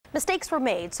Mistakes were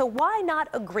made, so why not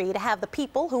agree to have the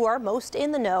people who are most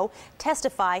in the know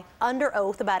testify under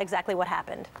oath about exactly what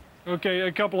happened? Okay,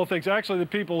 a couple of things. Actually, the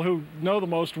people who know the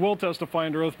most will testify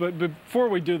under oath, but before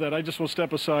we do that, I just will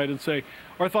step aside and say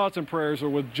our thoughts and prayers are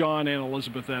with John and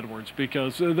Elizabeth Edwards,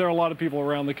 because there are a lot of people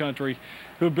around the country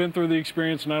who have been through the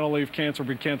experience not only of cancer,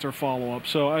 but cancer follow-up.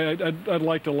 So I'd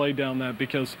like to lay down that,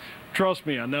 because trust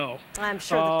me, I know. I'm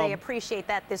sure that they appreciate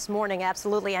that this morning,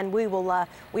 absolutely, and we will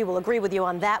agree with you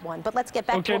on that one. But let's get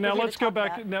back to what now we're let's go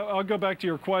back. Now I'll go back to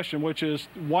your question, which is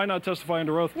why not testify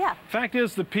under oath? Yeah. Fact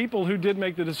is, the people who did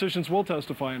make the decisions will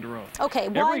testify under oath. Okay,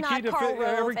 why not Karl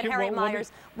Rove and Harry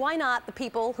Myers? Why not the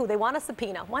people who they want to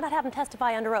subpoena? Why not have them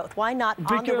testify under oath? Why not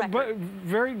on the record?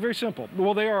 Very, very simple.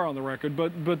 Well, they are on the record,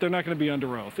 but they're not going to be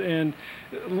under oath. And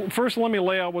first, let me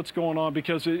lay out what's going on,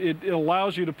 because it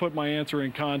allows you to put my answer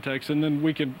in context, and then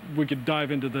we could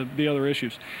dive into the other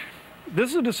issues.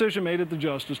 This is a decision made at the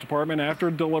Justice Department after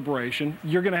deliberation.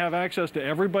 You're going to have access to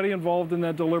everybody involved in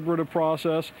that deliberative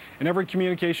process and every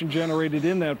communication generated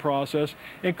in that process,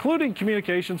 including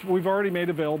communications. We've already made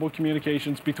available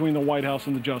communications between the White House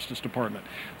and the Justice Department.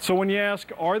 So when you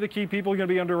ask, are the key people going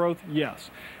to be under oath? Yes.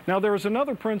 Now, there is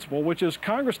another principle, which is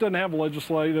Congress doesn't have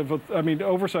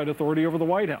oversight authority over the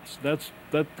White House.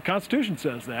 The Constitution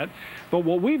says that. But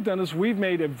what we've done is we've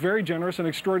made a very generous and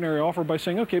extraordinary offer by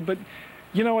saying, okay, but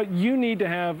you know what? You need to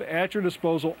have at your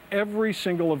disposal every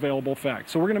single available fact.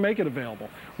 So we're going to make it available.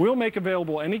 We'll make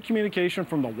available any communication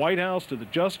from the White House to the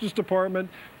Justice Department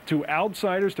to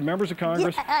outsiders to members of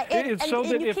Congress. It's so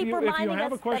that if you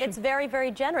have a question, that it's very,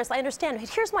 very generous. I understand.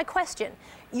 Here's my question.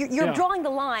 You're drawing the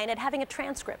line at having a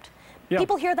transcript. Yeah.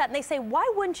 People hear that and they say,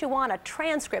 why wouldn't you want a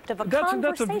transcript of a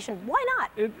conversation? Why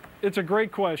not? It's a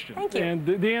great question. Thank you. And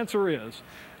the answer is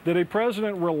that a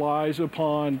president relies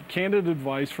upon candid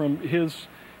advice from his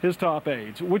top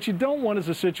aides. What you don't want is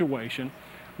a situation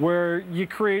where you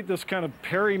create this kind of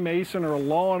Perry Mason or a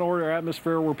Law and Order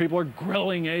atmosphere where people are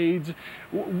grilling aides.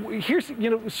 Here's,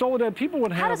 Soledad, people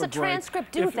would have. How does a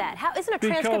transcript do that? How isn't a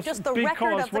transcript just the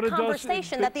record of the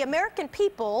conversation that the American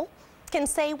people can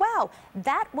say, wow,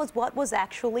 that was what was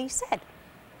actually said?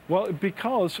 Well,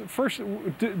 because first,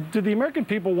 do the American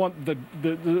people want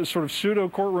the sort of pseudo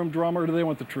courtroom drama, or do they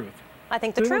want the truth? I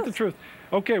think the truth. They want the truth.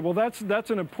 Okay, well, that's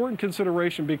an important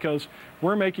consideration, because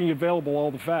we're making available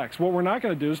all the facts. What we're not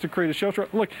going to do is to create a show.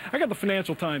 Look, I got the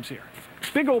Financial Times here.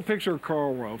 Big old picture of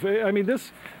Karl Rove. I mean,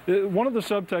 one of the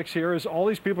subtexts here is all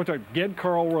these people are talking, get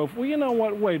Karl Rove. Well, you know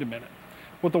what? Wait a minute.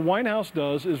 What the White House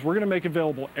does is we're going to make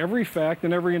available every fact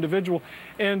and every individual.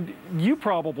 And you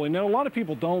probably know, a lot of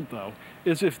people don't, though,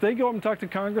 is if they go up and talk to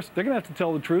Congress, they're going to have to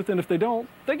tell the truth. And if they don't,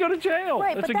 they go to jail.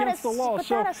 Right, that's against the law.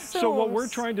 So what we're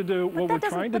trying to do,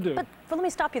 But let me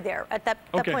stop you there at that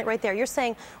point right there. You're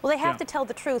saying, well, they have to tell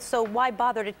the truth, so why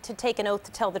bother to take an oath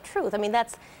to tell the truth? I mean,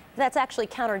 that's actually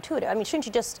counterintuitive. I mean, shouldn't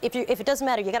you just, if it doesn't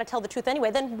matter, you got to tell the truth anyway,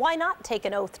 then why not take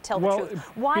an oath to tell the truth?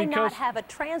 Why not have a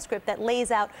transcript that lays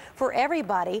out for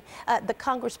everybody, the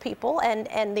Congress people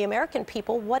and the American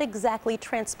people, what exactly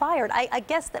transpired? I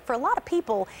guess that for a lot of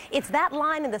people, it's that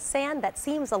line in the sand that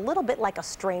seems a little bit like a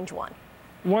strange one.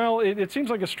 Well, it seems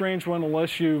like a strange one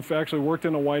unless you've actually worked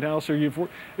in the White House, or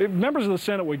members of the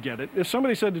Senate would get it. If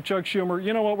somebody said to Chuck Schumer,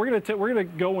 you know what, we're going to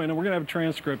go in and we're going to have a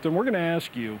transcript and we're going to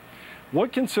ask you,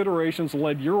 what considerations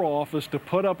led your office to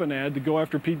put up an ad to go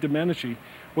after Pete Domenici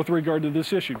with regard to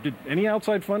this issue? Did any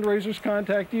outside fundraisers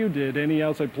contact you? Did any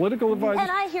outside political advisors?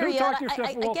 And I hear you.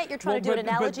 I get you're trying to do an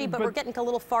analogy, but we're getting a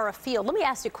little far afield. Let me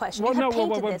ask you a question.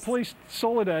 Please,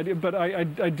 Soledad, but I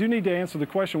do need to answer the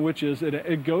question, which is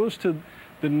it goes to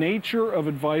the nature of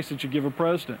advice that you give a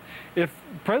president. If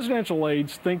presidential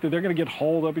aides think that they're going to get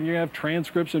hauled up and you're going to have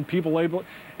transcripts and people able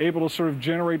to sort of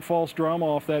generate false drama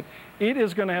off that, it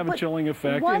is going to have a chilling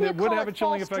effect, and it would have a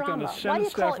chilling effect on the Senate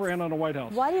staffer and on the White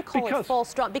House. Why do you call it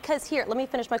false drama? Because here, let me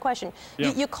finish my question.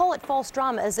 You call it false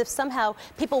drama as if somehow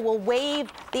people will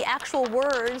waive the actual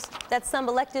words that some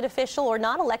elected official or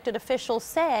non-elected official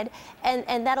said,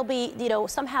 and that'll be,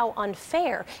 somehow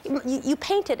unfair. You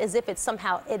paint it as if it's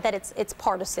somehow that it's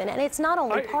partisan, and it's not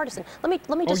only partisan.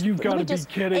 Let me just. You've got to be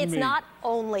kidding me. It's not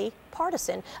only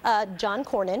partisan. John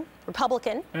Cornyn,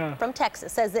 Republican from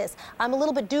Texas, says this: I'm a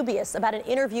little bit dubious about an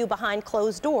interview behind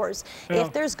closed doors.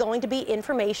 If there's going to be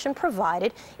information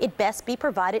provided, it best be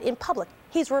provided in public.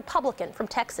 He's a Republican from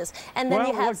Texas. And then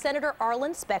you have Senator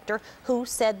Arlen Specter, who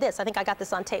said this. I think I got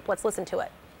this on tape. Let's listen to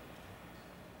it.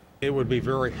 It would be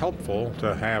very helpful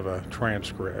to have a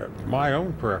transcript. My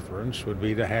own preference would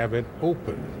be to have it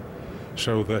open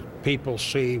so that people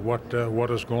see what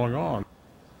is going on.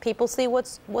 People see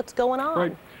what's going on.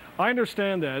 Right. I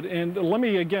understand that, and let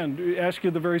me again ask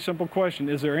you the very simple question.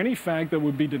 Is there any fact that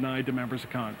would be denied to members of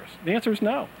Congress? The answer is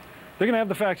no. They're going to have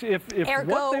the facts. If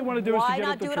Ergo, what they want to do is to why get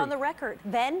not at the do it truth. on the record?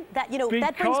 Then that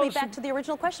that brings me back to the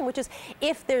original question, which is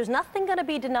if there's nothing going to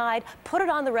be denied, put it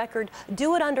on the record,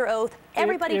 do it under oath.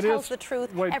 Everybody tells the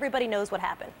truth. Everybody knows what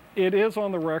happened. It is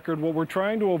on the record. What we're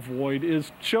trying to avoid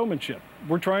is showmanship.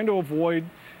 We're trying to avoid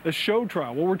a show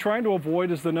trial. What we're trying to avoid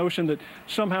is the notion that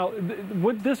somehow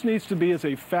what this needs to be is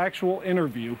a factual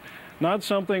interview, not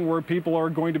something where people are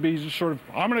going to be just sort of,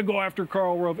 I'm going to go after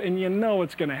Karl Rove, and you know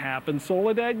it's going to happen,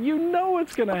 Soledad. You know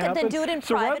it's going to happen. Then do it in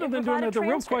so private rather than doing that, the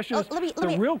real question is,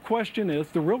 the real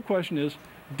question is,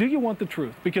 do you want the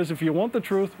truth? Because if you want the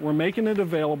truth, we're making it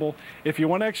available. If you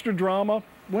want extra drama,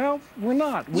 well, we're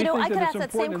not. You know, I could ask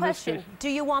that same question. Do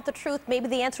you want the truth? Maybe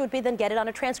the answer would be then get it on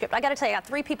a transcript. I got to tell you, I got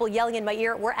 3 people yelling in my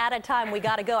ear. We're out of time. We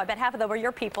got to go. I bet half of them are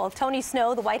your people. Tony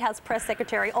Snow, the White House press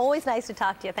secretary. Always nice to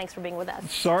talk to you. Thanks for being with us.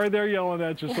 Sorry they're yelling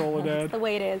at you, Soledad. That's the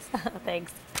way it is.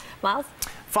 Thanks. Miles?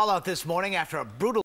 Fallout this morning after a brutal